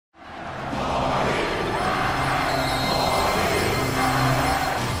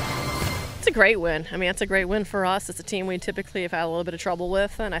a great win. I mean, it's a great win for us. It's a team we typically have had a little bit of trouble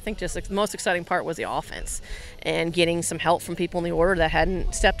with, and I think just the most exciting part was the offense and getting some help from people in the order that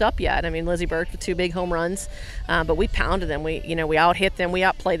hadn't stepped up yet. I mean, Lizzy, Birch with 2 big home runs, but we pounded them. We out-hit them. We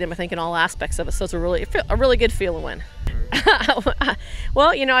outplayed them, I think, in all aspects of it. So it's a really good feeling win.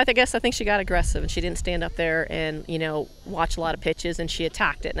 Well, I think she got aggressive and she didn't stand up there and watch a lot of pitches, and she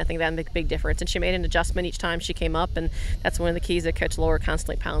attacked it, and I think that made a big difference. And she made an adjustment each time she came up, and that's one of the keys that Coach Lohr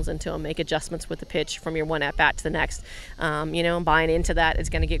constantly pounds into them: make adjustments with the pitch from your one at bat to the next. And buying into that is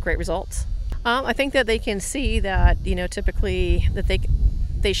going to get great results. I think that they can see that typically that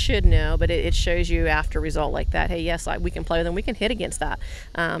they should know, but it shows you after a result like that, hey, yes, we can play with them, we can hit against that.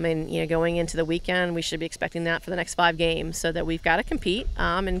 And going into the weekend, we should be expecting that for the next 5 games, so that we've got to compete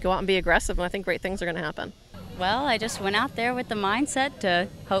and go out and be aggressive, and I think great things are going to happen. Well, I just went out there with the mindset to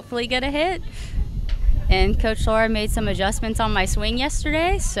hopefully get a hit, and Coach Lohr made some adjustments on my swing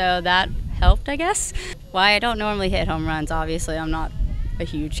yesterday, so that helped, I guess. Well, I don't normally hit home runs, obviously. I'm not a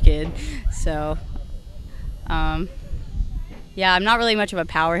huge kid, so yeah, I'm not really much of a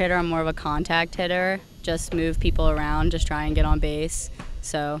power hitter. I'm more of a contact hitter. Just move people around, just try and get on base.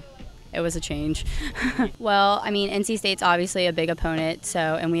 So it was a change. Well, I mean, NC State's obviously a big opponent,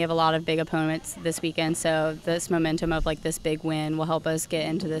 and we have a lot of big opponents this weekend. So this momentum of this big win will help us get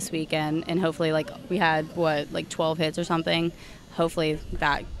into this weekend, and hopefully, we had 12 hits or something. Hopefully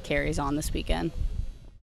that carries on this weekend.